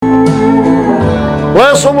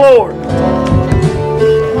Bless them, Lord.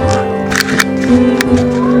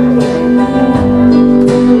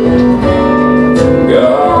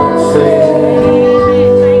 God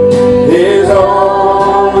sent His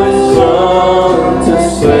only Son to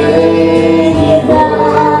save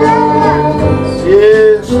us.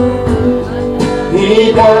 Yes.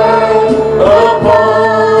 He died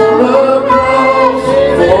upon the cross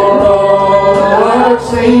for all our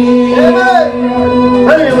sins. Amen.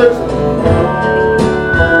 Hey, listen.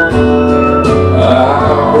 I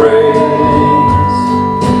praise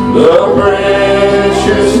the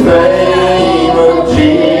precious name of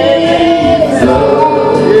Jesus.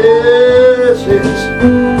 Yes, yes.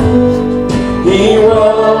 He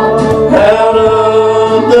walked out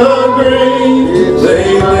of the grave they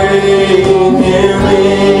laid him in.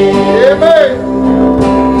 Amen.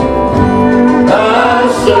 I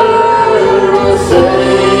serve a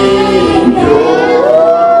Savior.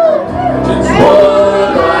 It's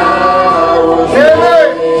what I was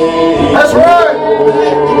made That's right. for.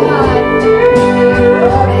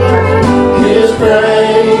 His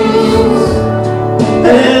grace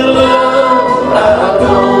and love I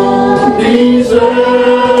don't deserve.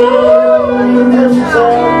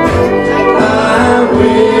 I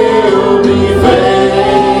will be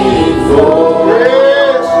faithful,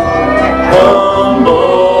 Yes.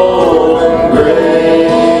 humble and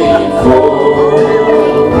grateful.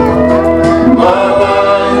 My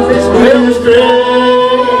life is greater,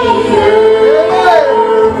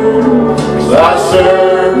 'cause I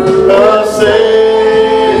serve a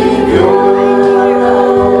Savior.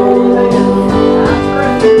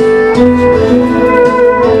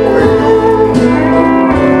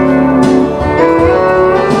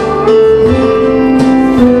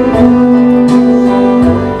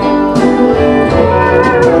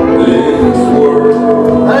 This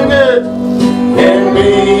world Hang it. can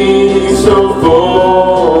be so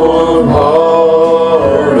full of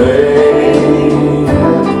heartache.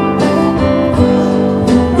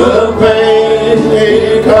 The pain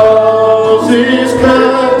it causes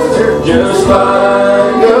cuts just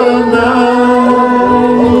like a knife.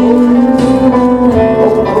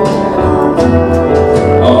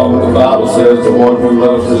 Oh, the Bible says the one who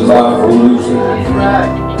loves his life will lose it.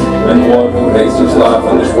 And the one who hates his life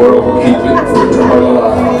in this world will keep it for eternal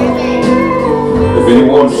life. If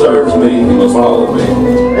anyone serves me, he must follow me.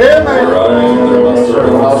 Where Amen. I am, there my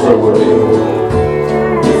servant also will be.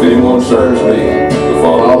 If anyone serves me, he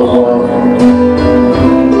follow the Lord.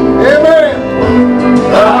 Amen.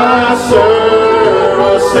 I serve a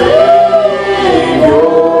Savior.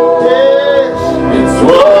 Yes. It's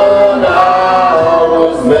what I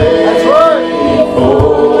was made That's right. for.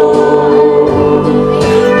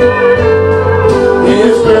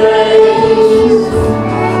 His grace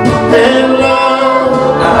and love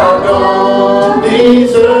I don't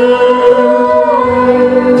deserve.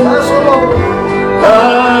 Bless the Lord. I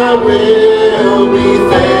will be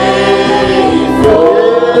faithful,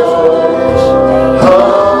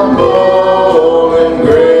 humble and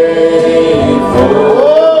grateful. Oh,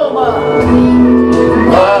 my.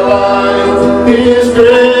 My life is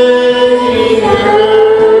greater,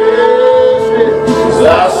 'cause I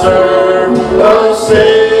serve a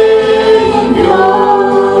Savior.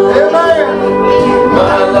 Amen.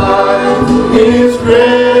 My life is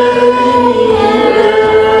greater.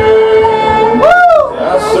 I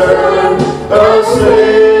serve a Savior.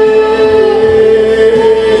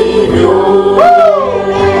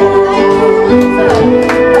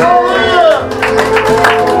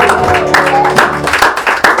 Hallelujah.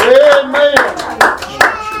 Amen.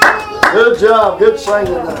 Good job. Good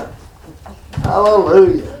singing there.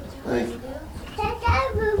 Hallelujah. Thank you.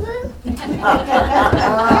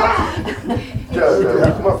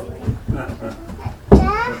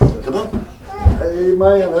 Come on.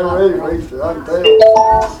 Amen. They're ready, Lisa. I can tell.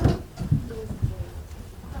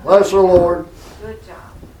 Bless the Lord. Good job.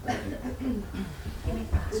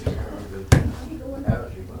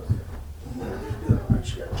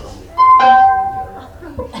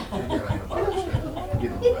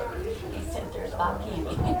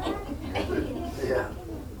 Yeah.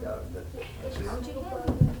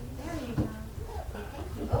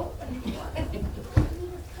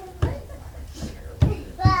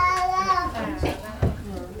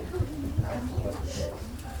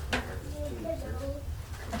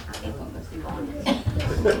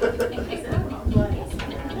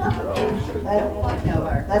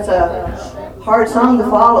 That's a hard song to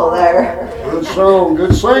follow there. Good song.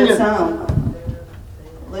 Good Good singing. song.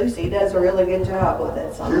 Lucy does a really good job with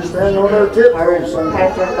that song. You're standing on their tiptoes. Her and singing.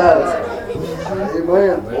 Patrick both.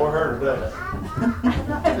 Amen. More her today.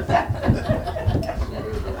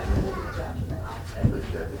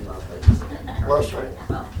 Bless her.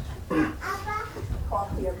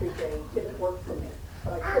 Coffee every day didn't work for me,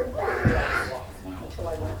 but I couldn't figure out why. So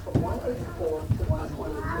I went from 184 to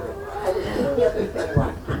 122. I was doing everything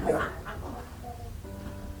right.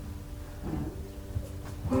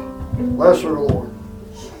 Bless her, Lord.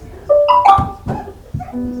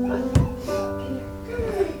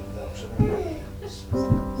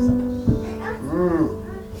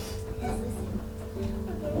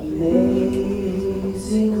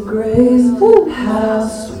 Amazing grace, how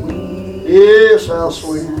sweet. Yes, how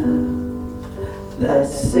sweet. That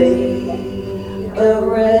saved a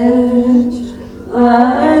wretch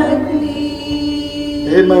like me.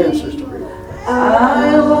 Amen, Sister Rita.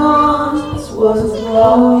 I once was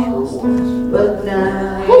lost, but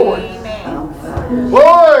now I'm found.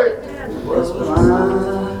 Lord! Was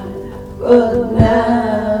blind, but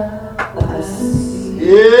now I see.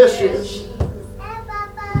 Yes, yes.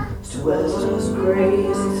 'Twas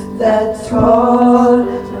grace that taught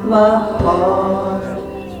my heart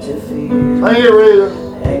to fear, Thank you, Rita.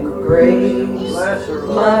 and grace Bless her,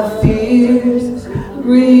 Lord. my fears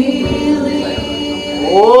relieved.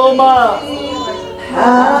 Oh, my.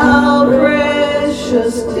 How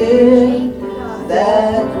precious did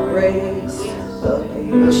that grace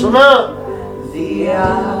appear Listen up. the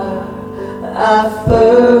hour I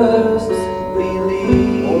first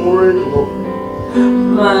believed. Glory to the Lord.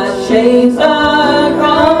 My chains are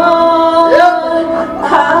gone.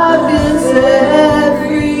 I've been set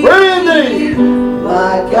free. Brandy!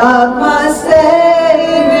 My God, my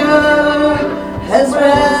Savior has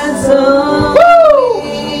ransomed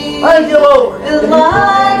me. Thank you, Lord. And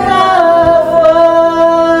like a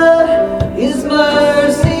flood, His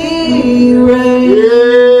mercy reigns.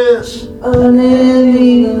 Yes.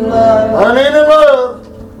 Unending love, Unending love.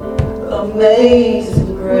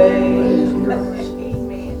 amazing grace.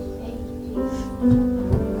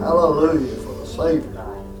 Hallelujah for the Savior.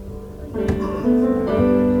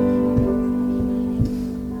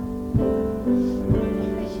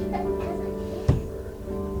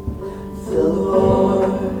 The Lord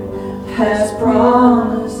has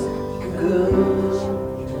promised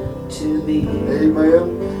good to me.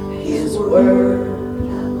 Amen. His word,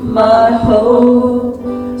 my hope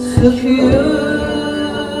secures.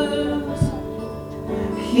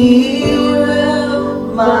 He will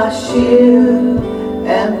my shield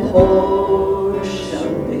and portion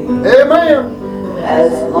be, Amen.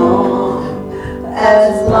 as long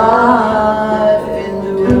as life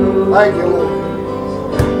endures. Thank you, Lord.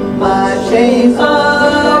 My chains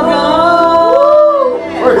are gone.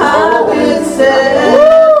 I've been set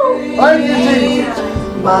free. Thank you, Jesus.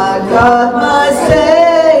 My God, my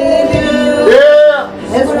Savior Yeah.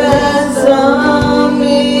 has ransomed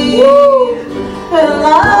me. And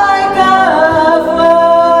like a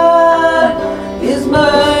flood, His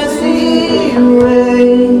mercy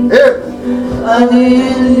reigns. Yeah.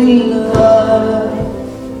 Unending love,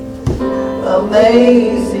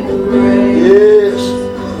 amazing grace. Yes.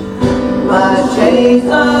 My chains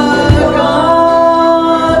are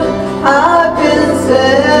gone. I've been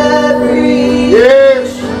set free. Yes.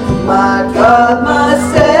 My God, my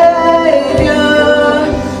Savior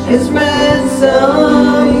has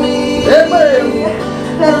ransomed me. Amen.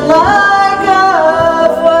 And like a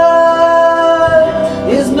flood,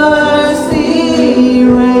 His mercy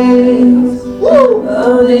reigns.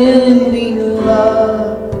 Unending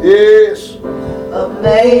love, Yes.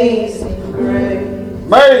 amazing grace.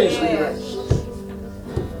 Amazing grace.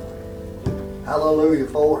 Hallelujah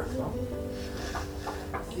for it.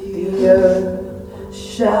 The earth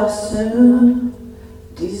shall soon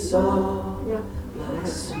dissolve like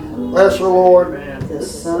snow. Bless the Lord. The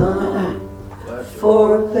sun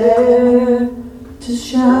forbear to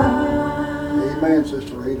shine, Amen,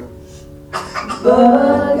 Sister Rita.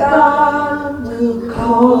 but God will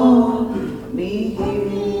call me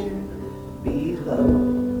here below.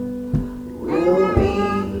 Will be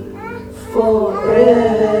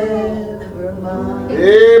forever mine.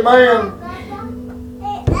 Amen.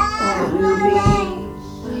 Will be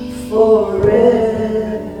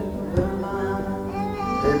forever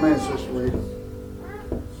mine. Amen, Sister Rita.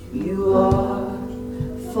 You are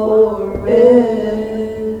forever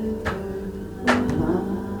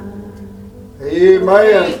mine.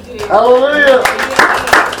 Amen. Hallelujah.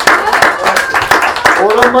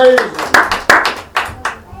 What amazing.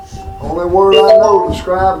 Only word I know to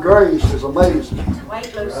describe grace is amazing.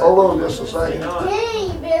 Hold on just a second.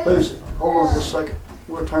 Lucy, hold on just a second.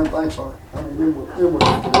 We'll turn thanks on it.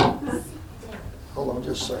 Hold on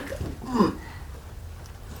just a second.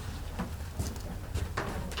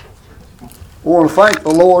 I want to thank the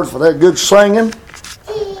Lord for that good singing.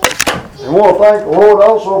 And I want to thank the Lord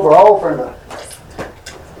also for offering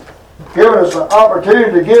given us an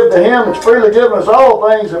opportunity to give to Him. It's freely given us all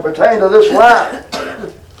things that pertain to this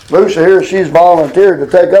life. Lucy here, she's volunteered to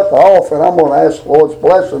take up the offering. I'm going to ask the Lord's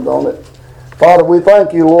blessings on it. Father, we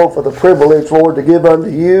thank you, Lord, for the privilege, Lord, to give unto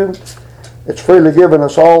you. It's freely given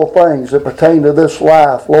us all things that pertain to this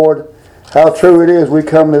life, Lord. How true it is we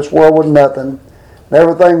come this world with nothing. And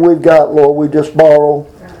everything we've got, Lord, we just borrow.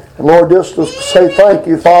 And Lord, just to say thank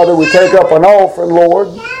you, Father, we take up an offering, Lord,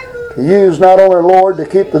 to use not only, Lord, to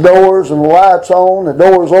keep the doors and the lights on, the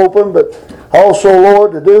doors open, but also,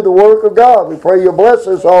 Lord, to do the work of God. We pray you bless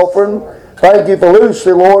this offering. Thank you for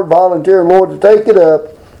Lucy, Lord, volunteering, Lord, to take it up.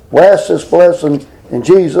 We ask this blessing in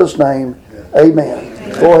Jesus' name. Amen.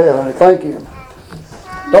 Go ahead, honey. Thank you.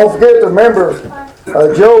 Don't forget to remember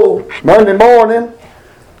Joe Monday morning.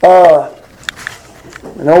 Going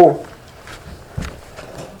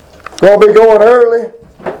to be going early.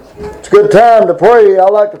 It's a good time to pray. I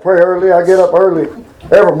like to pray early. I get up early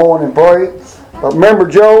every morning and pray. But remember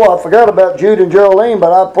Joe, I forgot about Jude and Geraldine,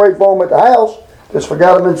 but I prayed for them at the house. Just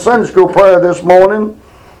forgot them in Sunday school prayer this morning.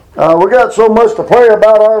 We got so much to pray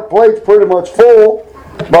about. Our plate's pretty much full.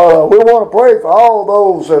 But we want to pray for all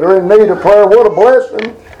those that are in need of prayer. What a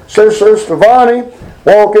blessing. Sister Stevani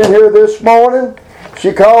walked in here this morning.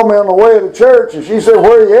 She called me on the way to church, and she said,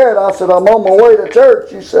 "Where you at?" I said, "I'm on my way to church."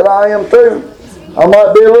 She said, "I am too. I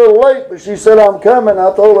might be a little late," but she said, "I'm coming."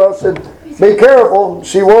 I told her, I said, "Be careful."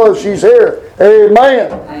 She was. She's here.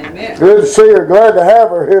 Amen. Amen. Good to see her. Glad to have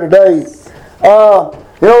her here today.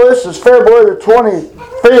 This is February the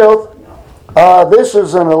 25th. This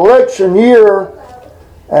is an election year,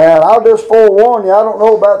 and I'll just forewarn you, I don't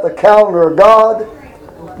know about the calendar of God,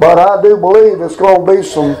 but I do believe it's going to be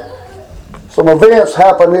some events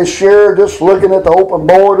happen this year. Just looking at the open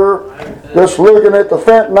border, just looking at the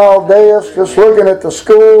fentanyl deaths, just looking at the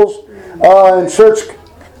schools, and such,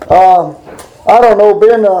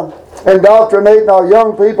 been indoctrinating our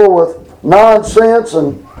young people with nonsense,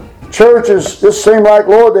 and churches just seem like,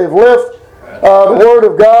 Lord, they've left the Word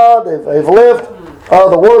of God, they've left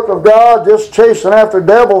the work of God, just chasing after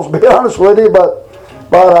devils, to be honest with you, but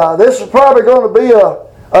this is probably going to be a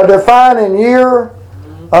defining year.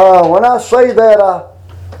 When I say that, I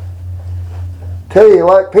tell you,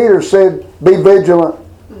 like Peter said, be vigilant,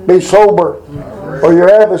 be sober, or your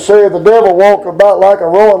adversary, the devil, walk about like a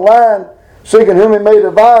roaring lion, seeking whom he may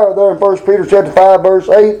devour. There in 1 Peter chapter 5, verse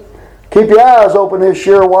 8. Keep your eyes open this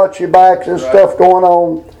year, watch your backs and stuff going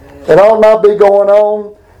on. It ought not be going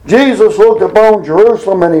on. Jesus looked upon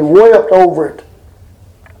Jerusalem and he wept over it.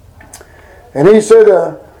 And he said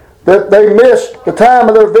that they missed the time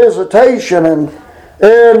of their visitation, and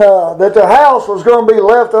that their house was going to be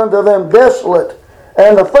left unto them desolate.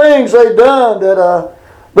 And the things they done that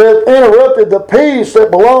interrupted the peace that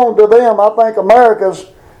belonged to them. I think America's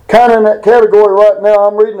kind of in that category right now.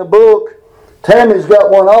 I'm reading a book. Tammy's got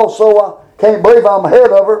one also. I can't believe I'm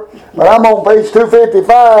ahead of her, but I'm on page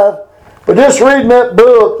 255. But just reading that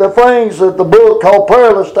book, the things that the book called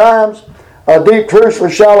Perilous Times, Deep Truths for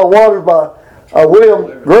Shallow Waters by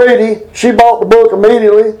William Grady. She bought the book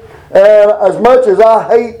immediately. And as much as I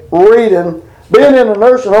hate reading, being in a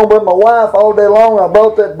nursing home with my wife all day long, I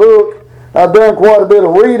bought that book. I've done quite a bit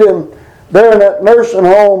of reading there in that nursing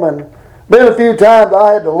home, and been a few times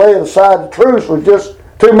I had to lay it aside. The truth was just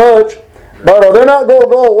too much. But they're not going to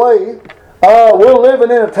go away. We're living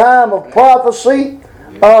in a time of prophecy.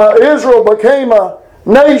 Israel became a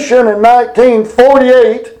nation in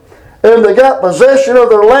 1948, and they got possession of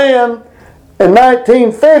their land in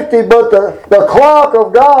 1950, but the clock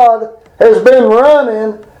of God has been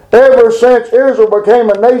running ever since Israel became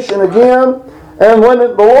a nation again. And when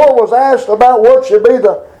the Lord was asked about what should be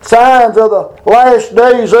the signs of the last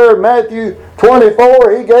days there in Matthew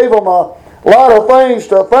 24, He gave them a lot of things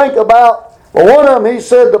to think about. But one of them, He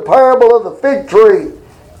said, the parable of the fig tree.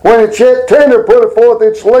 When its yet tender, put forth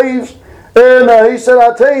its leaves. And He said,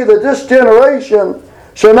 I tell you that this generation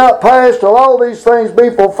shall not pass till all these things be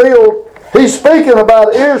fulfilled. He's speaking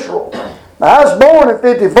about Israel. Now, I was born in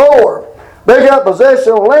 54. They got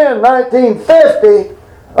possession of land in 1950.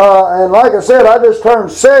 And like I said, I just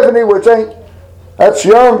turned 70, which that's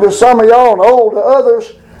young to some of y'all and old to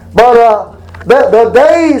others. But the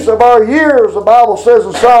days of our years, the Bible says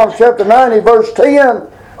in Psalms chapter 90, verse 10,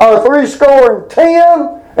 are 70.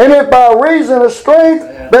 And if by reason of strength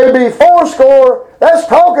they be 80, that's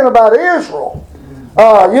talking about Israel.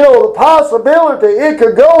 The possibility, it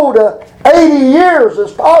could go to 80 years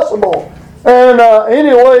is possible. And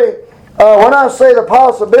anyway, when I say the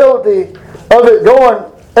possibility of it going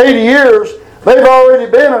 80 years, they've already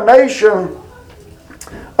been a nation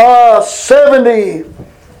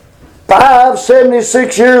 75,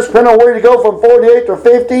 76 years, depending on where you go from 48 to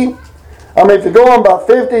 50. I mean, if you go on by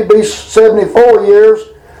 50, it'd be 74 years.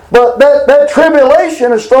 But that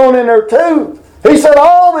tribulation is thrown in there too. He said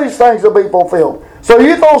all these things will be fulfilled. So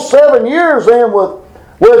you throw 7 years in with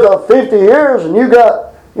 50 years, and you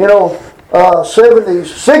got,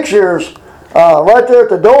 76 years right there at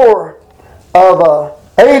the door of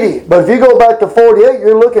 80. But if you go back to 48,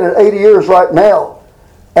 you're looking at 80 years right now.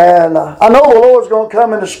 And I know the Lord's going to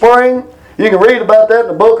come in the spring. You can read about that in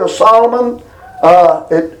the book of Solomon.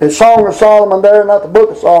 It's Song of Solomon there, not the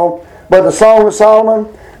book of Solomon, but the Song of Solomon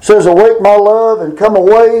says, "Awake my love and come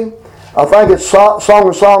away." I think it's Song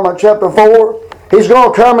of Solomon chapter 4. He's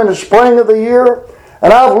going to come in the spring of the year.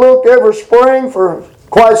 And I've looked every spring for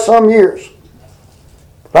quite some years.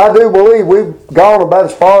 I do believe we've gone about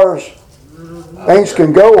as far as things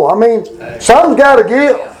can go. I mean, something's got to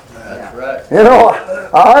give. That's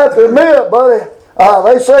right. I have to admit, buddy,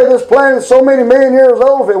 they say this planet is so many million years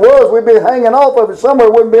old. If it was, we'd be hanging off of it somewhere.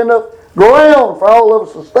 Wouldn't be enough ground for all of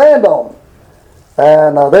us to stand on.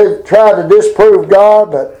 And they've tried to disprove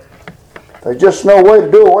God, but there's just no way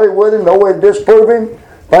to do away with Him, no way to disprove Him.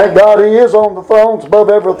 Thank God He is on the throne, it's above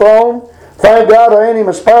every throne. Thank God there ain't even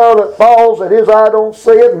a sparrow that falls that His eye don't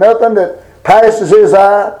see it, nothing that passes His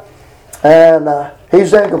eye. And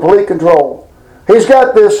He's in complete control. He's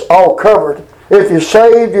got this all covered. If you're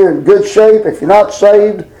saved, you're in good shape. If you're not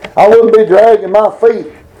saved, I wouldn't be dragging my feet.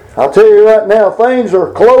 I'll tell you right now, things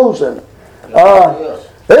are closing.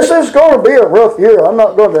 This is going to be a rough year. I'm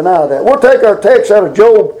not going to deny that. We'll take our text out of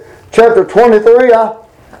Job chapter 23.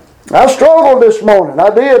 I struggled this morning. I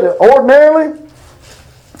did. Ordinarily,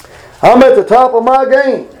 I'm at the top of my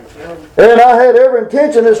game. And I had every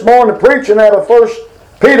intention this morning preaching out of 1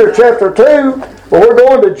 Peter chapter 2. But we're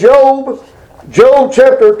going to Job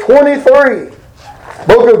chapter 23.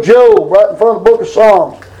 Book of Job, right in front of the book of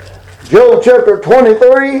Psalms. Job chapter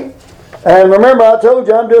 23. And remember, I told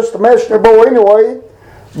you I'm just a messenger boy anyway.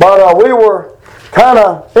 But we were kind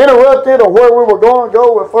of interrupted on where we were going to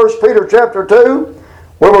go with 1 Peter chapter 2.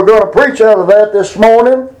 We were going to preach out of that this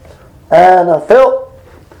morning, and I felt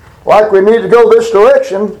like we need to go this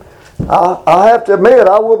direction. I have to admit,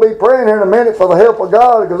 I will be praying here in a minute for the help of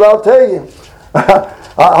God, because I'll tell you,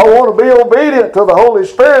 I want to be obedient to the Holy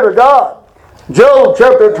Spirit of God. Job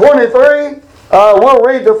chapter 23, we'll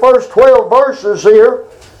read the first 12 verses here.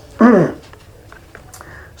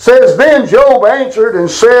 Says, "Then Job answered and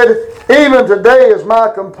said, Even today is my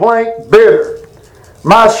complaint bitter.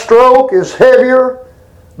 My stroke is heavier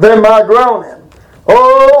than my groaning.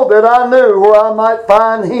 Oh, that I knew where I might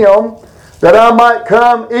find him, that I might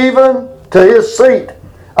come even to his seat.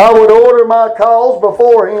 I would order my cause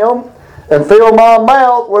before him, and fill my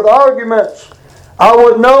mouth with arguments. I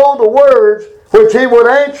would know the words which he would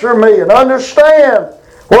answer me, and understand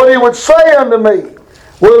what he would say unto me.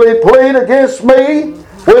 Will he plead against me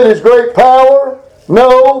with his great power?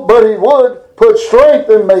 No, but he would put strength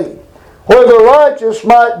in me. Where the righteous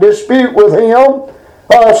might dispute with him,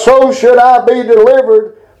 so should I be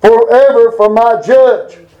delivered forever from my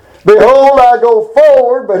judge. Behold, I go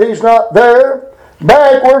forward, but he's not there.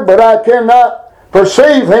 Backward, but I cannot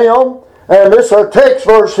perceive him." And this is our text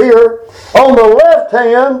verse here. "On the left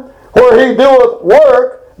hand, where he doeth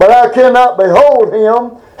work, but I cannot behold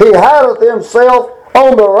him. He hideth himself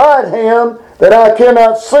on the right hand, that I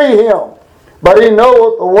cannot see him. But he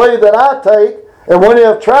knoweth the way that I take, and when he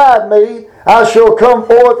hath tried me, I shall come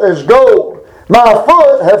forth as gold. My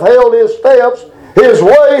foot hath held his steps, his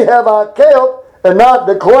way have I kept, and not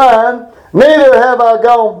declined. Neither have I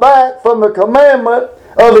gone back from the commandment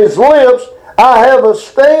of his lips. I have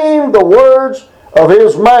esteemed the words of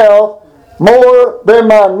his mouth more than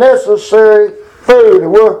my necessary food."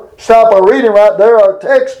 And we'll stop our reading right there. Our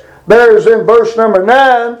text there is in verse number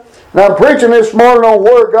 9. And I'm preaching this morning on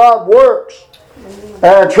where God works.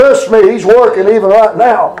 And trust me, He's working even right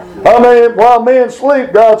now. I mean, while men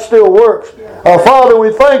sleep, God still works. Father,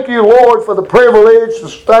 we thank You, Lord, for the privilege to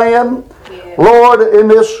stand, Lord, in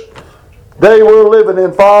this day we're living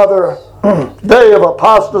in, Father, day of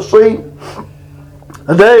apostasy,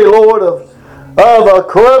 a day, Lord, of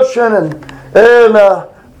corruption and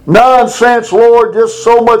nonsense, Lord, just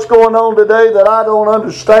so much going on today that I don't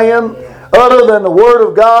understand, other than the Word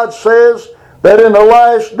of God says that in the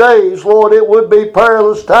last days, Lord, it would be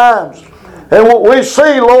perilous times. And we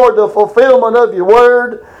see, Lord, the fulfillment of Your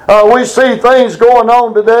Word. We see things going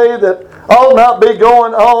on today that ought not be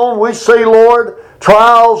going on. We see, Lord,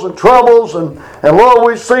 trials and troubles. And Lord,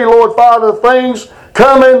 we see, Lord, Father, things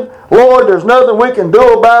coming. Lord, there's nothing we can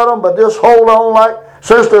do about them but just hold on, like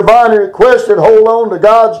Sister Bonnie requested, hold on to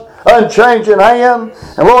God's unchanging hand.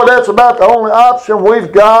 And Lord, that's about the only option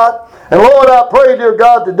we've got. And Lord, I pray, dear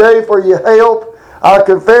God, today for Your help. I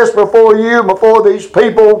confess before you, before these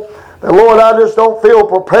people, that, Lord, I just don't feel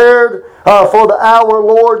prepared for the hour,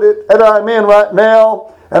 Lord, that I'm in right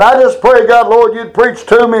now. And I just pray, God, Lord, you'd preach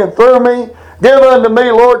to me and through me. Give unto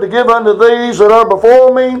me, Lord, to give unto these that are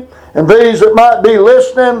before me and these that might be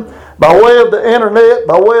listening by way of the internet,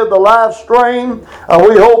 by way of the live stream.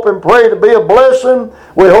 We hope and pray to be a blessing.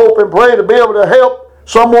 We hope and pray to be able to help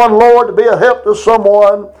someone, Lord, to be a help to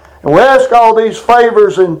someone. And we ask all these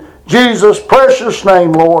favors in Jesus' precious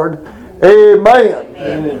name, Lord. Amen.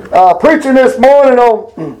 Amen. Preaching this morning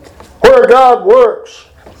on where God works.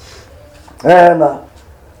 And I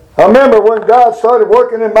remember when God started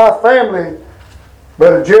working in my family,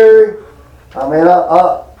 Brother Jerry,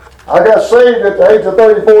 I got saved at the age of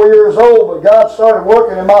 34 years old, but God started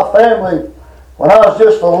working in my family when I was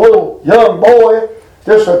just a little young boy,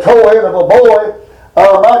 just a toe-head of a boy.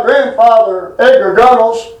 My grandfather, Edgar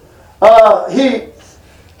Gunnels,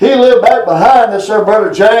 he lived back behind us there,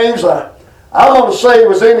 Brother James. I'm going to say he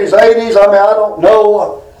was in his 80s. I don't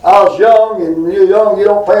know. I was young, and when you're young, you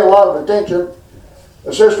don't pay a lot of attention.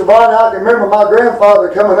 But Sister Bonnie, I can remember my grandfather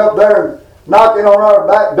coming up there and knocking on our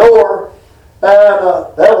back door. And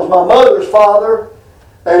that was my mother's father.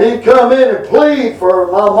 And he'd come in and plead for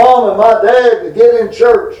my mom and my dad to get in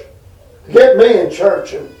church, to get me in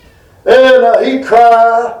church. And he'd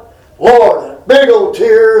cry, Lord, big old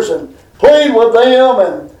tears, and plead with them.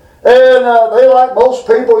 And they, like most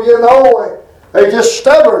people, they just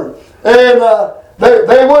stubborn. And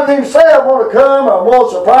they wouldn't even say, I want to come, I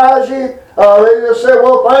want to surprise you. They just said,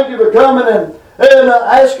 well, thank you for coming and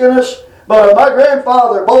asking us. But my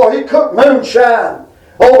grandfather, boy, he cooked moonshine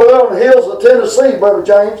over there on the hills of Tennessee, Brother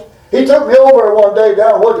James. He took me over one day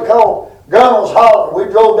down what they call Gunnels Holler. We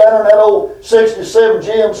drove down in that old 67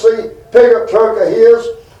 GMC pickup truck of his.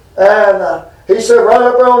 And he said, right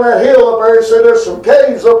up there on that hill up there, he said, there's some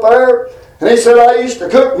caves up there. And he said, I used to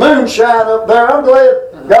cook moonshine up there. I'm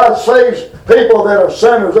glad God saves people that are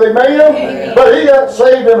sinners. Amen? But he got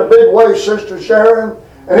saved in a big way, Sister Sharon.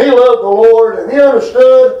 And he loved the Lord. And he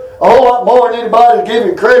understood a whole lot more than anybody give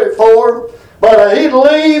him credit for. But he'd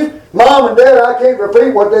leave. Mom and Dad, I can't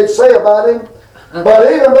repeat what they'd say about him.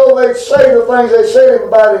 But even though they'd say the things they said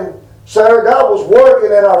about him, Sarah, God was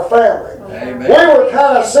working in our family. Amen. We were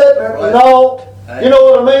kind of sitting at the naught. You know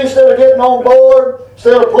what I mean? Instead of getting on board,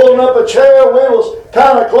 instead of pulling up a chair, we was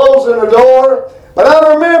kind of closing the door. But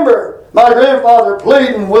I remember my grandfather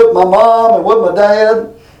pleading with my mom and with my dad.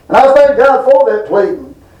 And I thank God for that pleading.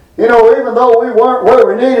 Even though we weren't where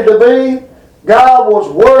we needed to be, God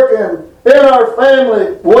was working in our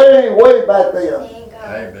family way, way back then.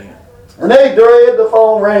 Amen. And they dread the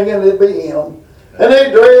phone ringing, it'd be him. And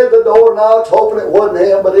they dread the door knocks, hoping it wasn't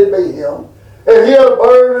him, but it'd be him. And he had a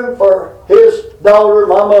burden for his daughter,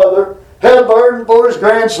 my mother, had a burden for his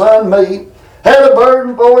grandson, me, had a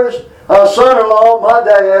burden for his son-in-law, my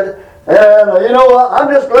dad. And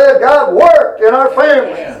I'm just glad God worked in our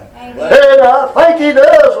family. And I think he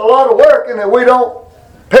does a lot of working that we don't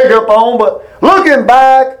pick up on. But looking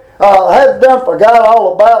back, I hadn't done forgot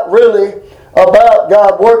all about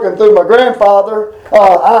God working through my grandfather.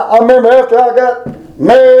 I remember after I got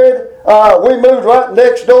married, we moved right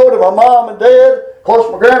next door to my mom and dad. Of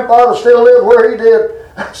course, my grandfather still lived where he did,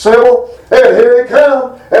 Sybil. And here he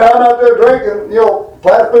come. And I'm out there drinking,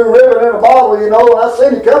 flat blue ribbon in a bottle, and I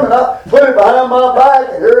seen him coming. I put it behind my back,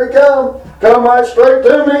 and here he come. Come right straight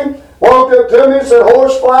to me, walked up to me and said,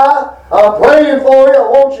 Horsefly, I'm praying for you. I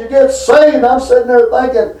want you to get saved. I'm sitting there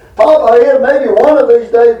thinking, Papa, maybe one of these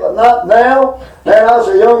days, but not now. And I was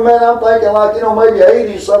a young man, I'm thinking maybe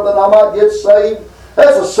 80 something, I might get saved.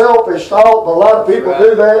 That's a selfish thought, but a lot of people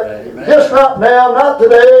do that. Amen. Just not now, not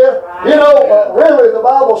today. Really, the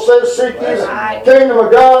Bible says, seek ye the kingdom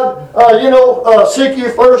of God. Seek ye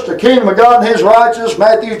first the kingdom of God and His righteousness,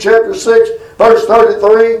 Matthew chapter 6, verse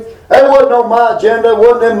 33. That wasn't on my agenda, it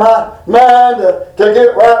wasn't in my mind to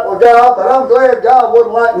get right with God, but I'm glad God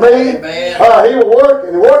wasn't like me. He was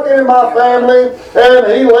working in my family, and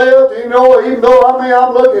He left, even though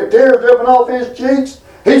I'm looking at tears dripping off His cheeks.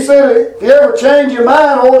 He said, if you ever change your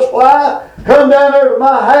mind, Horsefly, come down there to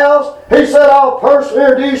my house. He said, I'll personally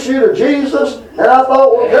introduce you to Jesus. And I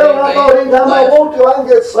thought, anytime I want to, I can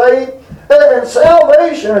get saved. And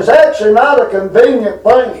salvation is actually not a convenient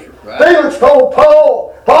thing. Right. Felix told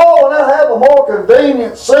Paul, when I have a more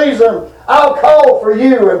convenient season, I'll call for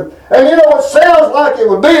you. And it sounds like it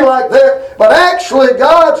would be like that, but actually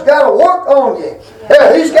God's got to work on you.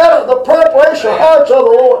 Yeah, He's got the preparation hearts of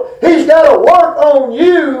the Lord. He's got to work on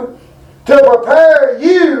you to prepare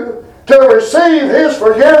you to receive His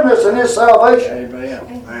forgiveness and His salvation.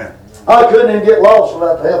 Amen. I couldn't even get lost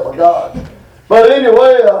without the help of God. But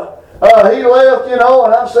anyway, he left, and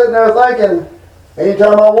I'm sitting there thinking,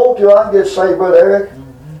 anytime I want to, I can get saved, Brother Eric.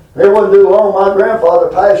 It wasn't too long, my grandfather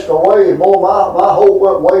passed away, and boy, my hope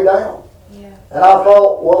went way down. Yeah. And I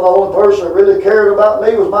thought, well, the only person that really cared about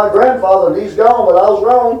me was my grandfather, and he's gone, but I was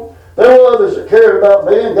wrong. There were others that cared about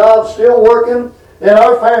me, and God's still working in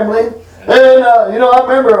our family. And, I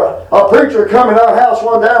remember a preacher coming to our house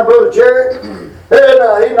one time, Brother Jerry,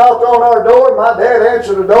 and he knocked on our door, and my dad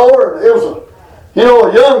answered the door, and it was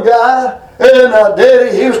a young guy, and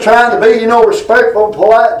Daddy, he was trying to be, respectful and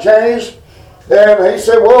polite, James. And he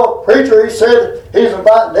said, well, preacher, he said, he's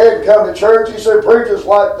inviting Dad to come to church. He said, preachers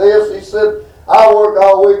like this. He said, I work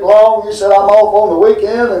all week long. He said, I'm off on the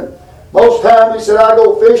weekend. And most time, he said, I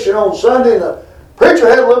go fishing on Sunday. And the preacher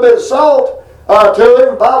had a little bit of salt to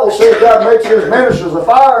him. The Bible says God makes his ministers a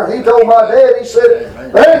fire. And he told my dad, he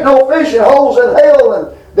said, there ain't no fishing holes in hell.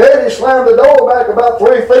 And Daddy slammed the door back about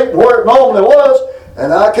 3 feet from where it normally was.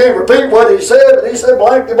 And I can't repeat what he said, but he said,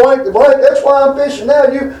 blankety, blankety, blank, that's why I'm fishing now.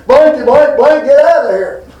 You blankety, blank, blank, get out of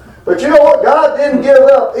here. But you know what? God didn't give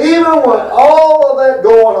up. Even with all of that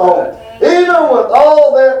going on, even with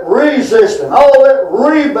all that resisting, all that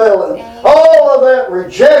rebelling, all of that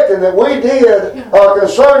rejecting that we did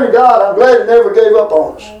concerning God, I'm glad He never gave up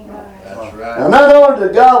on us. That's right. And not only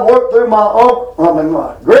did God work through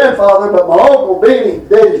my grandfather, but my Uncle Benny,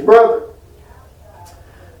 Daddy's brother.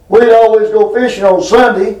 We'd always go fishing on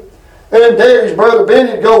Sunday, and Daddy's brother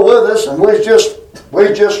Benny'd go with us, and we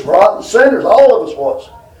just rotten sinners. All of us was.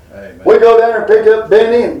 Amen. We go down and pick up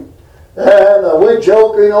Benny, and we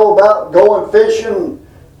joke, about going fishing.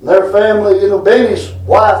 Their family, Benny's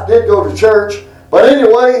wife did go to church, but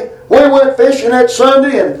anyway, we went fishing that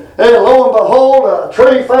Sunday, and lo and behold, a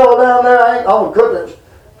tree fell down there. I'm gonna cut this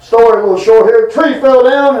story a little short here. A tree fell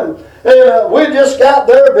down, and we just got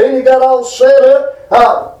there. Benny got all set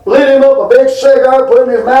up. Lit him up a big cigar, put him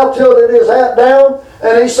in his mouth, tilted his hat down,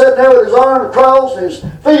 and he sat there with his arms crossed, and his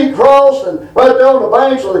feet crossed, and right there on the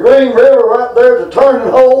banks of the Green River, right there's a turning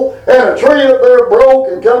hole, and a tree up there broke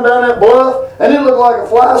and come down that bluff, and it looked like a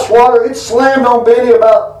fly swatter. It slammed on Benny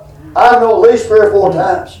about, at least 3 or 4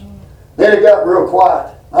 times. Then it got real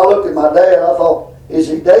quiet. I looked at my dad, I thought, is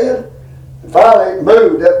he dead? And finally it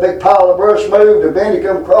moved, that big pile of brush moved, and Benny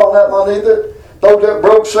come crawling out underneath it, throwed that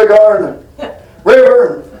broke cigar in the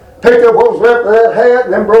river, and picked up what was left of that hat,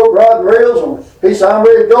 and then broke rod and reels, and he said, I'm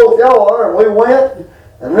ready to go if y'all are, and we went.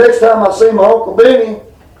 And the next time I see my Uncle Benny,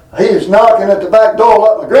 he was knocking at the back door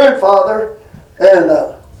like my grandfather, and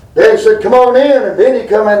Daddy said, come on in, and Benny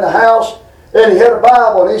come in the house, and he had a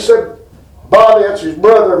Bible, and he said, Bobby, that's his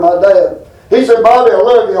brother, my dad. He said, Bobby, I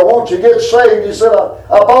love you, I want you to get saved. He said,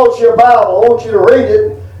 I bought you a Bible, I want you to read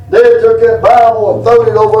it. Dad took that Bible and threw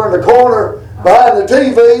it over in the corner behind the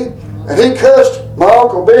TV, and he cussed my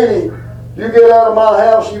Uncle Benny, you get out of my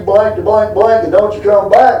house, you blank to blank blank, and don't you come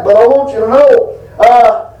back. But I want you to know,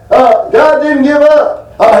 God didn't give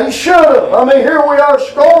up. He should have. Here we are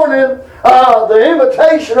scorning the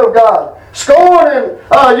invitation of God. Scorning,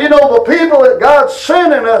 the people that God's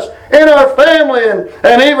sending us in our family.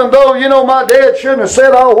 And even though, my dad shouldn't have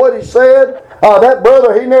said all what he said, that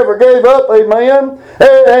brother, he never gave up, amen.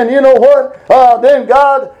 And you know what? Then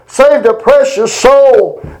God saved a precious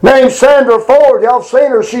soul named Sandra Ford. Y'all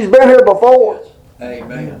seen her. She's been here before.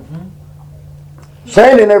 Amen.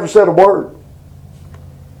 Sandy never said a word.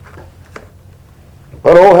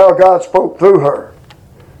 But oh, how God spoke through her.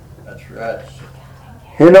 That's right.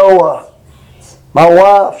 My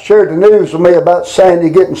wife shared the news with me about Sandy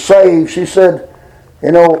getting saved. She said,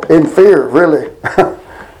 in fear, really.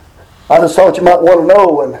 I just thought you might want to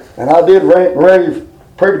know, and I did rave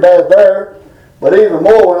pretty bad there. But even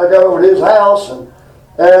more when I got over to his house and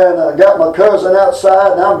I got my cousin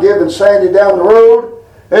outside, and I'm giving Sandy down the road.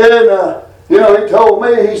 And, he told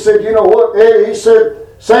me, he said, you know what, Eddie, he said,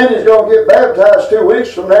 Sandy's going to get baptized 2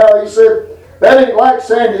 weeks from now. He said, that ain't like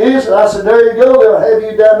Sandy is. And I said, there you go, they'll have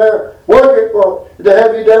you down there working. Well, to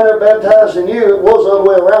have you down there baptizing you, it was the other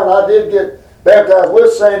way around. I did get baptized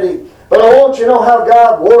with Sandy. But I want you to know how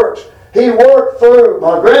God works. He worked through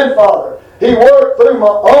my grandfather. He worked through my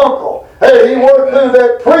uncle. Hey, he worked through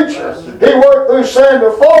that preacher. He worked through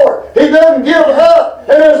Sandra Ford. He doesn't give up.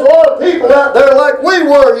 And there's a lot of people out there like we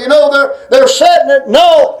were. They're setting it.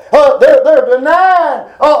 No, they're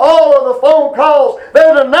denying all of the phone calls.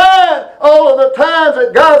 They're denying all of the times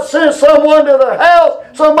that God sends someone to their house.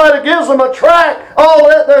 Somebody gives them a tract. All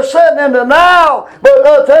that they're setting in denial. But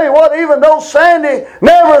I'll tell you what, even though Sandy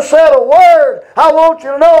never said a word, I want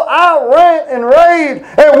you to know I rant and raved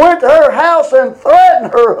and went to her house and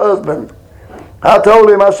threatened her husband. I told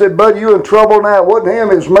him, I said, buddy, you in trouble now. It wasn't him,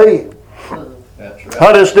 it was me. That's right.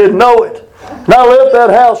 I just didn't know it. And I left that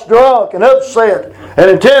house drunk and upset and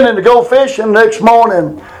intending to go fishing next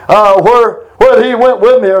morning whether he went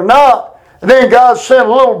with me or not. And then God sent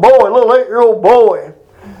a little boy, a little 8-year-old boy,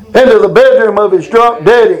 into the bedroom of his drunk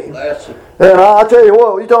daddy. And I tell you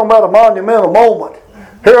what, you're talking about a monumental moment.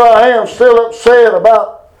 Here I am still upset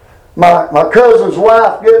about my cousin's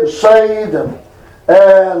wife getting saved and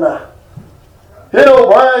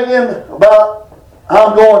bragging about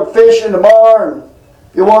I'm going fishing tomorrow and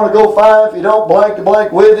if you want to go fine, if you don't, blank to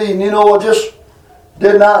blank with you. And I just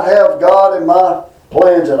did not have God in my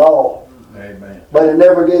plans at all. Amen. But it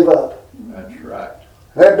never gave up. That's right.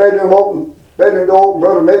 That bedroom door open,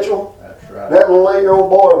 Brother Mitchell. That's right. That little 8-year-old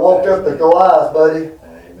boy walked up to Goliath, buddy.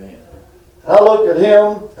 Amen. I looked at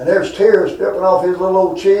him, and there's tears dripping off his little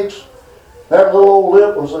old cheeks. That little old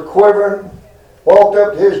lip was a-quivering. Walked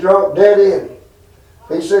up to his drunk daddy, and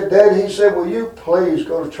he said, Daddy, will you please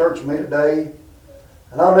go to church with me today?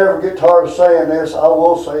 And I'll never get tired of saying this. I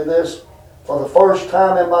will say this. For the first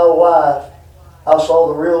time in my life, I saw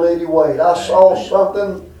the real Eddie Wade. I saw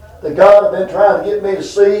something that God had been trying to get me to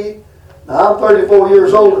see. Now, I'm 34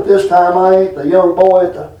 years old at this time. I ain't the young boy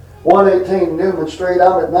at the 118 Newman Street.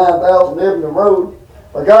 I'm at 9000 Evanston Road.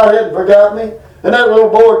 But God hadn't forgot me. And that little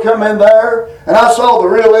boy come in there, and I saw the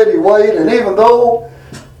real Eddie Wade. And even though,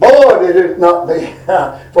 boy, did it knock me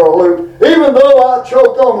for a loop. Even though I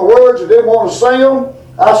choked on the words and didn't want to sing them,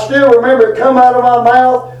 I still remember it come out of my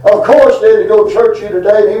mouth. Of course, Daddy, go to church with you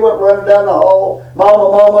today. And he went running down the hall.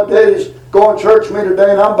 Mama, Daddy's going to church with me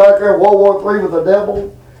today. And I'm back there in World War III with the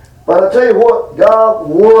devil. But I tell you what, God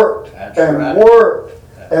worked worked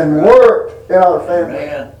in our family.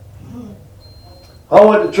 Amen. I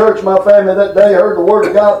went to church with my family that day, heard the Word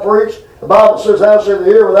of God preached. The Bible says, how shall they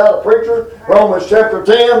hear without a preacher? Romans chapter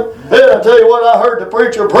 10. Then I tell you what, I heard the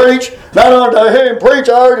preacher preach. Not only did I hear him preach,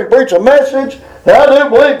 I heard him preach a message that I do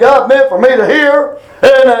believe God meant for me to hear.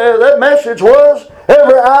 And that message was,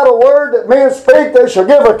 every idle word that men speak, they shall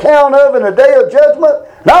give account of in the day of judgment.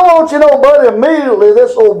 And I want you to know, buddy, immediately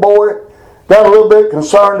this old boy got a little bit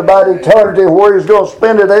concerned about eternity and where he's going to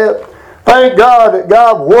spend it at. Thank God that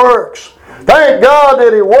God works. Thank God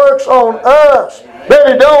that He works on us. That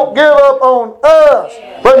He don't give up on us.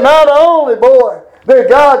 But not only, boy, did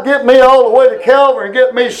God get me all the way to Calvary and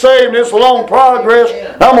get me saved. This long progress.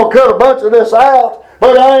 I'm going to cut a bunch of this out.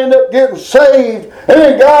 But I ended up getting saved. And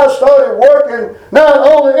then God started working not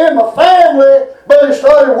only in my family, but He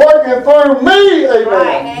started working through me.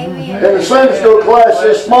 Amen. In the Sunday school class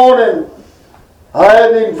this morning, I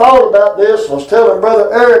hadn't even thought about this. I was telling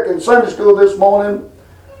Brother Eric in Sunday school this morning,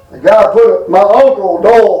 the guy put my uncle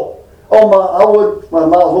Doyle on I might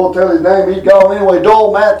as well tell his name, he's gone anyway,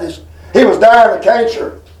 Doyle Mathis. He was dying of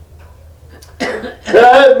cancer. And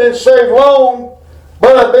I hadn't been saved long,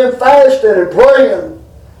 but I've been fasting and praying.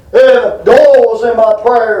 And Doyle was in my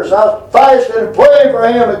prayers. I was fasting and praying for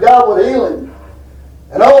him that God would heal him.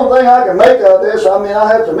 And the only thing I can make out of this, I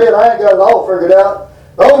have to admit, I ain't got it all figured out.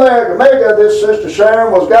 The only thing I can make out of this, Sister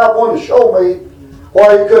Sharon, was God wanted to show me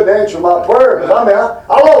why He couldn't answer my prayer. Because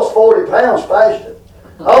I lost 40 pounds fasting.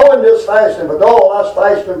 I wasn't just fasting for Doyle, I was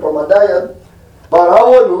fasting for my dad. But I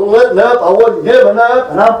wasn't letting up, I wasn't giving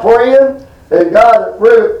up, and I'm praying. And God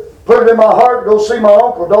really put it in my heart to go see my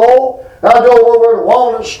Uncle Doyle. And I drove over to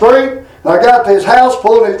Walnut Street, and I got to his house,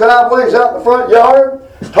 pulled his driveway, he's out in the front yard,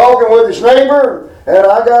 talking with his neighbor. And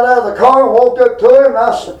I got out of the car and walked up to him, and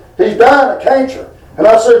I said, he's dying of cancer. And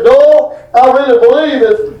I said, Doyle, I really believe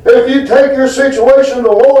if you take your situation to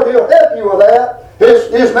the Lord, He'll help you with that.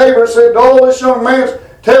 His neighbor said, Doyle, this young man's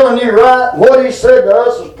telling you right. What he said to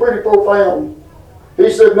us is pretty profound. He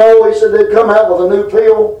said, no, he said they'd come out with a new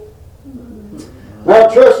pill. Now,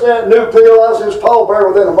 trust that new pill, I was his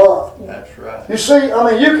pallbearer within a month. That's right. You see,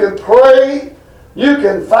 you can pray, you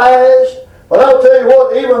can fast, but I'll tell you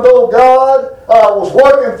what, even though God was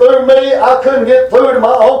working through me, I couldn't get through to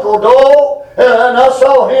my Uncle Doyle. And I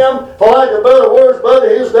saw him, for lack of better words,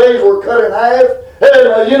 buddy, his days were cut in half.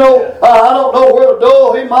 And, I don't know where to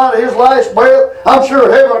go. He might have his last breath. I'm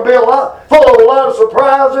sure heaven will be full of a lot of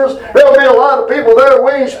surprises. There'll be a lot of people there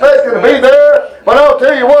we ain't expecting to be there. But I'll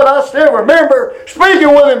tell you what, I still remember speaking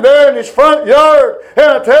with him there in his front yard. And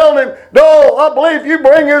I telling him, Doyle, I believe you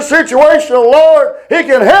bring your situation to the Lord, He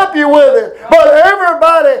can help you with it. But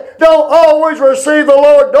everybody don't always receive the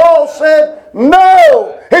Lord. Doyle said,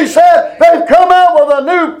 no. He said, they've come out with a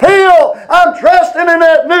new pill. I'm trusting in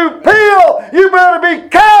that new pill. You better be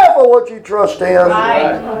careful what you trust in.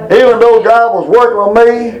 Right. Even though God was working on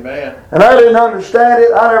me, Amen. and I didn't understand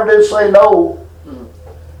it, I never did say no.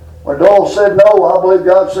 When Doyle said no, I believe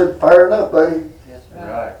God said, fair enough, buddy.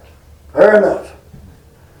 Right. Fair enough.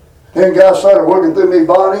 Then God started working through me,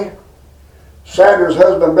 Bonnie. Sandra's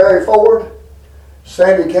husband, Barry Ford.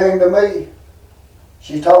 Sandy came to me.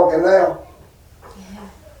 She's talking now.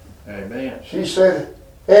 Amen. She said,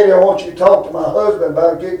 Eddie, I want you to talk to my husband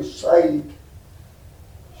about getting saved.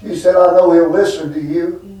 She said, I know he'll listen to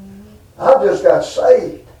you. I just got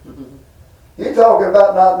saved. You're talking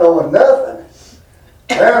about not knowing nothing.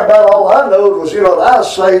 And about all I knowed was, that I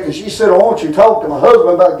was saved. And she said, I want you to talk to my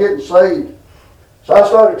husband about getting saved. So I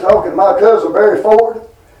started talking to my cousin, Barry Ford.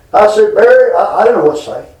 I said, Barry, I didn't know what to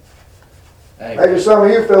say. Maybe some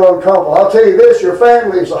of you feel uncomfortable. I'll tell you this, your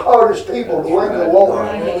family is the hardest people to win the Lord.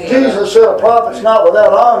 Jesus said a prophet's not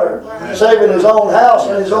without honor, saving his own house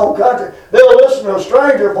and his own country. They'll listen to a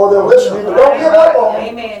stranger before they'll listen to you, but don't give up on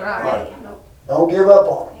him. Don't give up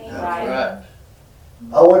on him. Right.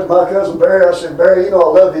 I went to my cousin Barry. I said, Barry, I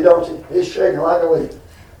love you, don't you? He's shaking like a leaf.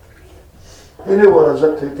 He knew what I was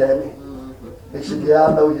up to, Tammy. He said, yeah,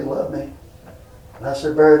 I know you love me. And I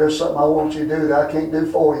said, Barry, there's something I want you to do that I can't do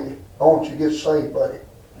for you. I want you to get saved, buddy.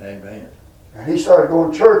 Amen. And he started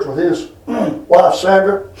going to church with his wife,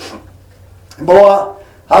 Sandra. And boy,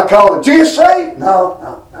 I called him, "You saved?"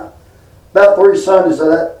 No. About 3 Sundays of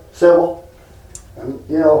that, Sybil. And,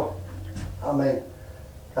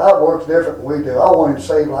 God works different than we do. I want him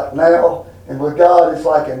saved like now. And with God, it's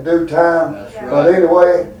like in due time. That's right. But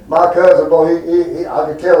anyway, my cousin, boy, I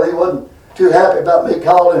could tell he wasn't too happy about me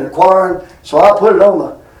calling and inquiring. So I put it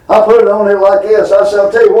on there like this. I said,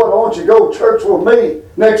 I'll tell you what, I want you to go to church with me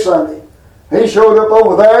next Sunday. He showed up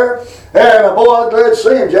over there, and boy, I was glad to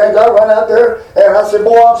see him, James. I ran out there, and I said,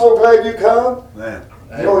 boy, I'm so glad you come. Man.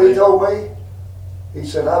 You know what he told me? He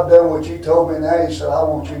said, I've done what you told me now. He said, I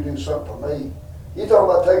want you to do something for me. You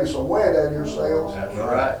talking about taking some wind out of your sails. That's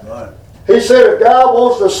right. He said, if God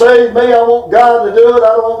wants to save me, I want God to do it.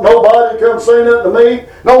 I don't want nobody to come say nothing to me.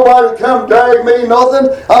 Nobody to come drag me,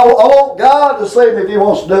 nothing. I want God to save me if he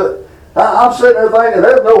wants to do it. I'm sitting there thinking,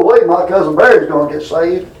 there's no way my cousin Barry's going to get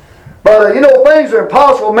saved. But, things are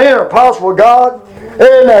impossible. Men are impossible with God.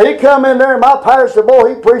 And he come in there, and my pastor,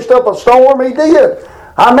 boy, he preached up a storm. He did.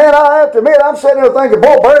 I have to admit, I'm sitting there thinking,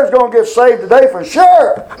 boy, Barry's going to get saved today for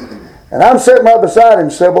sure. And I'm sitting right beside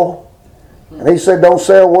him, Sybil. And he said, don't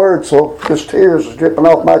say a word. So just tears is dripping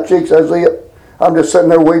off my cheeks. That's it. I'm just sitting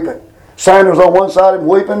there weeping. Sandra's on one side of him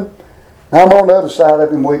weeping. I'm on the other side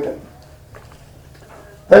of him weeping.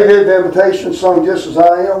 They did the invitation sung Just As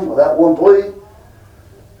I Am without one plea.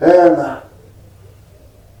 And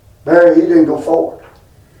Barry, he didn't go forward.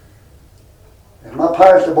 And my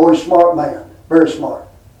pastor, boy, smart man. Very smart.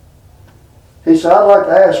 He said, I'd like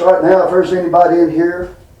to ask right now if there's anybody in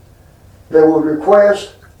here that would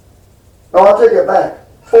request. No, I take it back.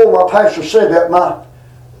 Before my pastor said that,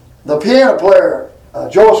 the piano player,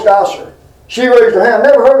 Joyce Gosser, she raised her hand.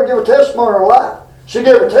 Never heard her give a testimony in her life. She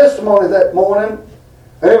gave a testimony that morning,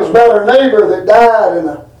 and it was about her neighbor that died,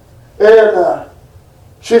 and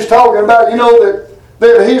she's talking about,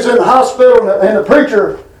 that he's in the hospital, and the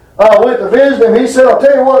preacher went to visit him. He said, I'll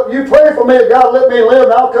tell you what, you pray for me, God let me live,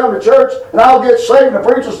 and I'll come to church, and I'll get saved. And the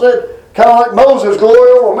preacher said, kind of like Moses,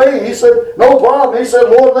 glory over me. He said, no problem. He said,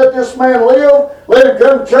 Lord, let this man live. Let him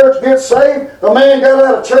come to church, get saved. The man got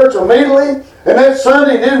out of church immediately. And that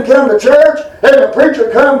Sunday he didn't come to church. And the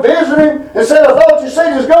preacher come visit him and said, I thought you said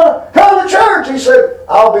you was going to come to church. He said,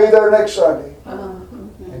 I'll be there next Sunday.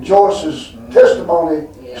 And Joyce's testimony,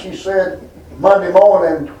 she said, Monday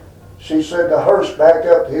morning, she said the hearse backed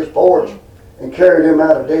up to his porch and carried him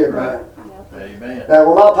out of dead man. Amen.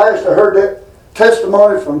 Now, when my pastor heard that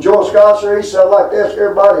testimony from Joyce Gosser, he said, I'd like to ask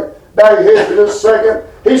everybody, bow your head for just a second.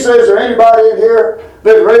 He says, is there anybody in here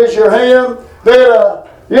that raise your hand that,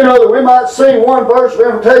 that we might sing one verse of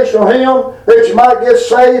invitational hymn that you might get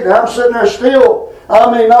saved? And I'm sitting there still,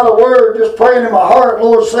 not a word, just praying in my heart,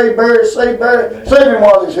 Lord, save Barry, save him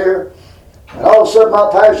while he's here. And all of a sudden my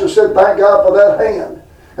pastor said, thank God for that hand.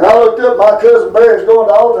 And I looked up, my cousin Barry's going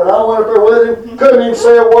to the altar, and I went up there with him. Couldn't even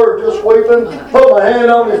say a word, just weeping. Put my hand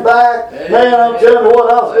on his back. Man, I'm telling you what,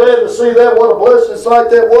 I was glad to see that. What a blessing sight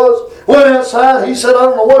that was. Went outside. He said, I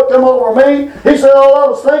don't know what come over me. He said, all I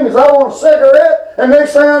was thinking is I want a cigarette. And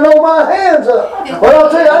next thing I know, my hand's up. Well, I'll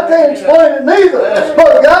tell you, I can't explain it neither.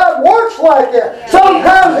 But God works like that.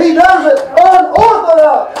 Sometimes he does it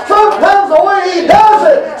unorthodox. Sometimes the way he does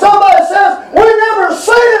it, somebody says, we never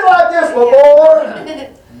seen it like this before.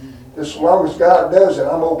 As long as God does it,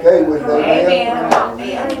 I'm okay with it. Amen.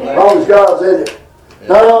 As long as God's in it.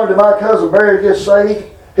 Not only did my cousin Barry get saved,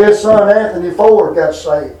 his son Anthony Ford got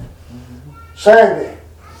saved. Sandy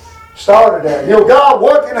started that. You know, God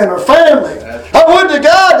working in our family. I would to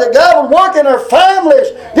God that God would work in our families.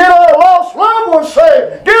 Get our lost loved ones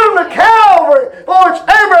saved. Get them to Calvary. For it's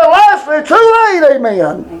everlasting too late.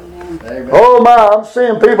 Amen. Amen. Oh my, I'm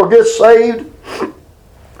seeing people get saved.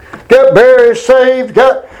 Got Barry saved.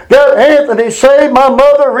 Got Anthony saved. My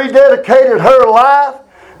mother rededicated her life.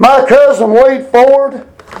 My cousin Wade Ford.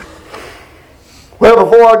 Well,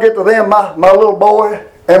 before I get to them, my little boy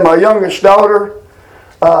and my youngest daughter,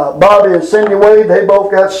 Bobby and Cindy Wade, they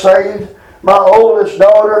both got saved. My oldest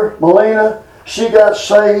daughter, Melina, she got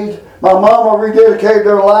saved. My mama rededicated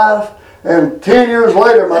her life. And 10 years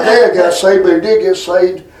later, my dad got saved, but he did get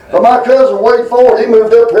saved. But my cousin Wade Ford, he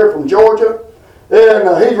moved up here from Georgia.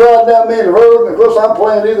 And he's riding down me in the road. And of course, I'm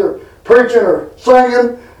playing either preaching or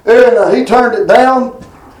singing. And he turned it down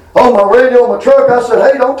on my radio in my truck. I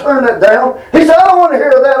said, hey, don't turn that down. He said, I don't want to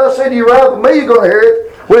hear that. I said, you ride with me, you're going to hear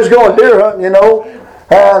it. We was going deer hunting, you know.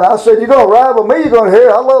 And I said, you're going to ride with me, you're going to hear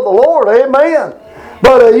it. I love the Lord, amen.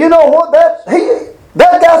 But you know what? That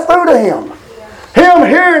got through to him. Him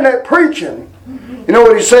hearing that preaching. You know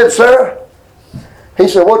what he said, Sarah? He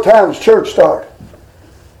said, what time does church start?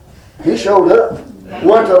 He showed up.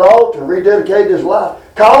 Went to the altar, rededicated his life.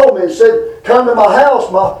 Called me and said, come to my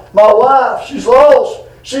house. My wife, she's lost.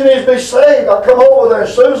 She needs to be saved. I come over there and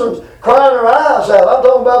Susan's crying her eyes out. I'm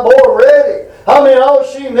talking about boy ready. I mean, all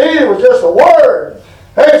she needed was just a word.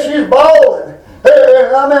 And she's bawling.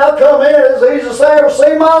 And I come in, it's the easiest thing I've ever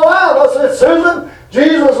seen in my life. I said, Susan,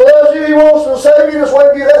 Jesus loves you. He wants to save you. Just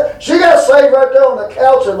wait to get that. She got saved right there on the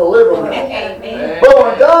couch in the living room. Amen. But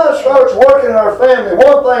when God starts working in our family,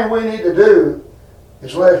 one thing we need to do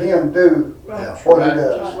is let Him do what He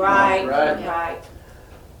does. Right.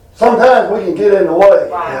 Sometimes we can get in the way.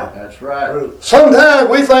 Wow. That's right. Sometimes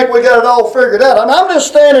we think we got it all figured out. And I'm just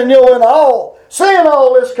standing, in awe, seeing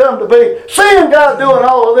all this come to be, seeing God doing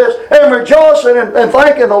all of this, and rejoicing and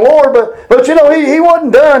thanking the Lord. But you know, He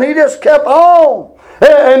wasn't done. He just kept on.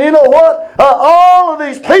 And you know what? All of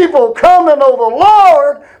these people come to know the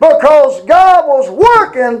Lord because God was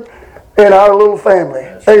working in our little family.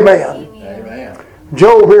 Amen. Amen.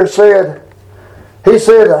 Job here said, he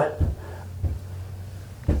said,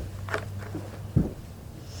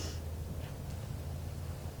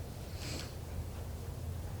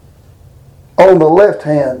 on the left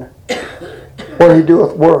hand, where He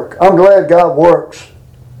doeth work. I'm glad God works.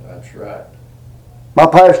 That's right. My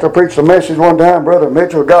pastor preached a message one time, Brother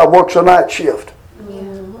Mitchell, God works a night shift.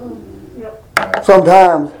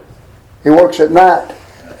 Sometimes He works at night.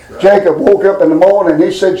 That's right. Jacob woke up in the morning and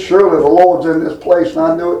he said, surely the Lord's in this place, and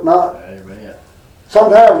I knew it not. Amen.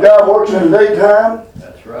 Sometimes God works in the daytime.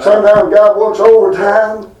 That's right. Sometimes God works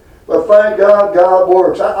overtime. But thank God, God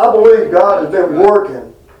works. I believe God has been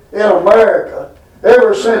working in America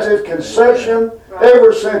ever since its conception,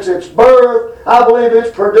 ever since its birth. I believe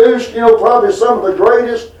it's produced, probably some of the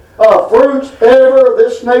greatest fruits ever.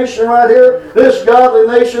 This nation right here, this godly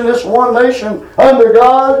nation, this one nation under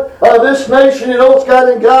God. This nation, it's got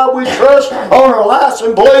in God we trust on our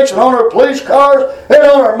license plates and on our police cars and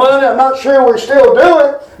on our money. I'm not sure we still do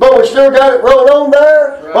it, but we still got it wrote on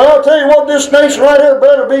there. But I'll tell you what, this nation right here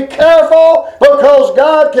better be careful because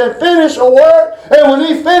God can finish a work, and when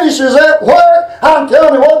He finishes that work, I'm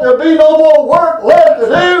telling you what, there'll be no more work left to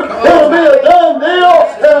do. It'll be a done deal.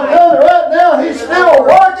 And I'm telling you right now, He's still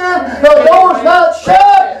working. The door's not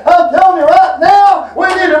shut. I'm telling you right now, we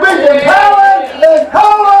need to be compelling and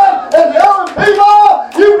calling and telling people,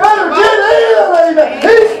 you better get in. Amen.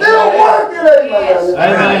 He's still working. Amen.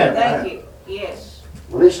 Amen. Thank you. Yes.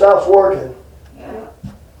 When He stops working, Yeah.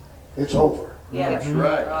 it's over. That's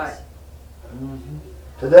right.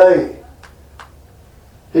 Today,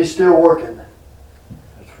 He's still working.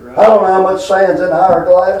 That's right. I don't know how much sand's in the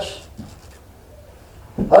hourglass.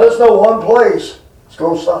 I just know one place it's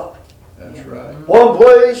going to stop. That's right. One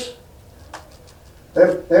place,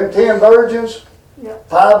 them 10 virgins,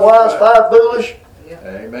 5 wise, 5 foolish,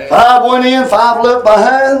 Amen. 5 went in, 5 left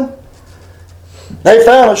behind. They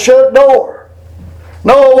found a shut door.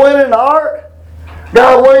 Noah went in the ark.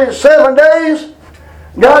 God waited 7 days.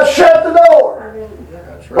 God shut the door.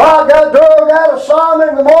 That's right. God got drug out of Sodom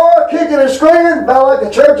and Gomorrah, kicking and screaming, about like the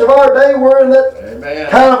church of our day. We're in that Amen.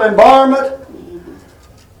 kind of environment.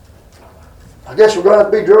 I guess we're going to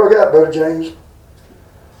have to be drug out, Brother James.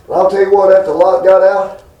 But I'll tell you what, after Lot got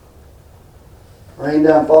out, rained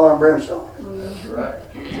down fire and brimstone. That's right.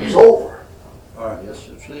 It's over. Yes,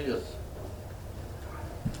 it is.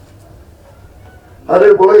 I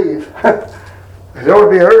do believe there ought to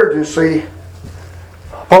be urgency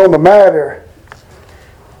upon the matter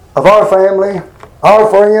of our family, our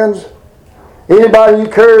friends, anybody you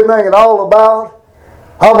care anything at all about.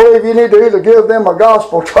 I believe you need to either give them a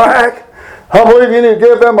gospel tract. I believe you need to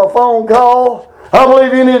give them a phone call. I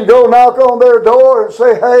believe you need to go knock on their door and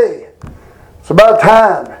say, hey, it's about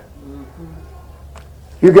time.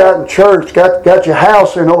 You got in church, got your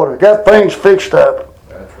house in order, got things fixed up.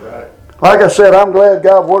 That's right. Like I said, I'm glad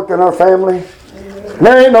God worked in our family.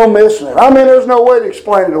 There ain't no missing it. I mean, there's no way to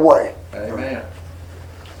explain it away. Amen.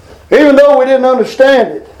 Even though we didn't understand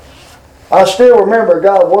it, I still remember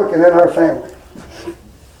God working in our family.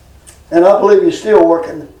 And I believe He's still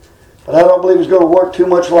working. But I don't believe He's going to work too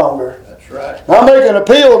much longer. That's right. I make an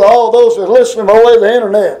appeal to all those that are listening by way of the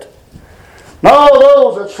internet. And all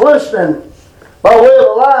those that's listening by way of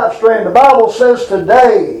the live stream. The Bible says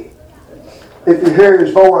today, if you hear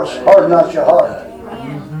His voice, harden not your heart.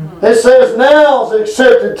 It says now's the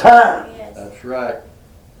accepted time. That's right.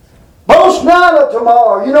 Boast not of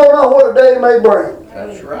tomorrow. You don't know what a day may bring.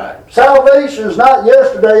 That's right. Salvation is not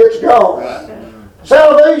yesterday, it's gone. Right.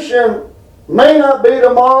 Salvation may not be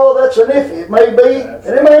tomorrow, that's an if. It may be, and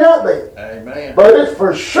it may not be. Amen. But it's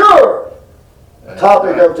for sure the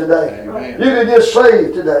topic of today. Amen. You can get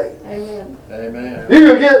saved today. Amen. Amen.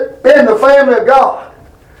 You can get in the family of God.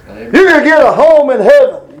 Amen. You can get a home in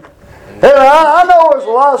heaven. And I know there's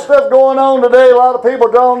a lot of stuff going on today. A lot of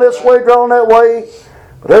people drawn this way, drawn that way.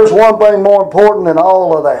 But there's one thing more important than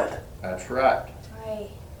all of that. That's right.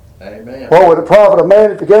 Amen. What would it profit a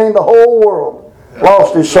man if he gained the whole world,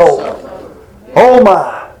 lost his soul? Oh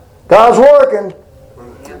my. God's working.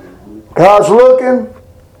 God's looking.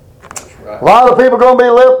 That's right. A lot of people are going to be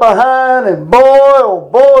left behind, and boy, oh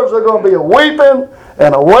boys, they're going to be a weeping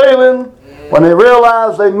and a wailing when they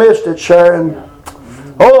realize they missed it, Sharon.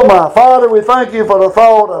 Oh my Father, we thank you for the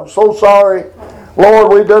thought. I'm so sorry.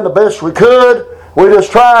 Lord, we've done the best we could. We're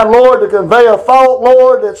just trying, Lord, to convey a thought,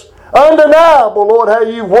 Lord, that's undeniable, Lord, how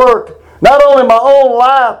you've worked. Not only in my own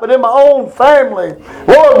life, but in my own family.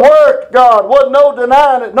 Lord, work, God. Wasn't no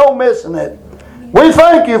denying it, no missing it. We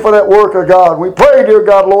thank you for that work of God. We pray, dear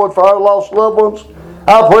God, Lord, for our lost loved ones.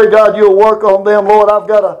 I pray, God, you'll work on them. Lord, I've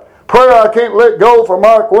got a prayer I can't let go for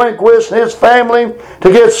Mark Winquist and his family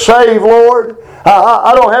to get saved, Lord.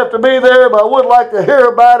 I don't have to be there, but I would like to hear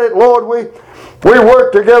about it. Lord, we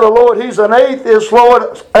work together, Lord. He's an atheist,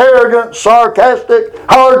 Lord, arrogant, sarcastic,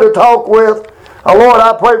 hard to talk with. Lord,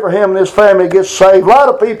 I pray for him and his family to get saved. A lot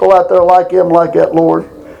of people out there like him, like that, Lord.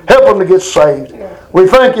 Help them to get saved. We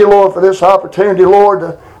thank you, Lord, for this opportunity, Lord,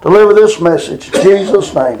 to deliver this message. In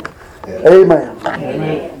Jesus' name, amen.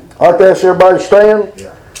 Amen. I'd like to ask everybody to stand.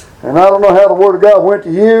 And I don't know how the Word of God went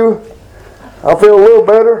to you. I feel a little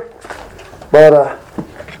better. But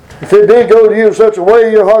if it did go to you in such a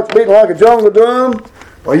way, your heart's beating like a jungle drum,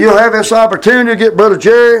 well, you'll have this opportunity to get Brother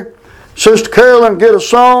Jerry, Sister Carolyn, get a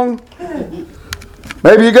song.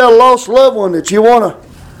 Maybe you got a lost loved one that you want to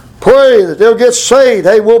pray that they'll get saved.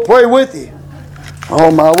 Hey, we'll pray with you.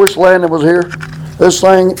 Oh my, I wish Landon was here. This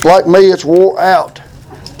thing, like me, it's wore out.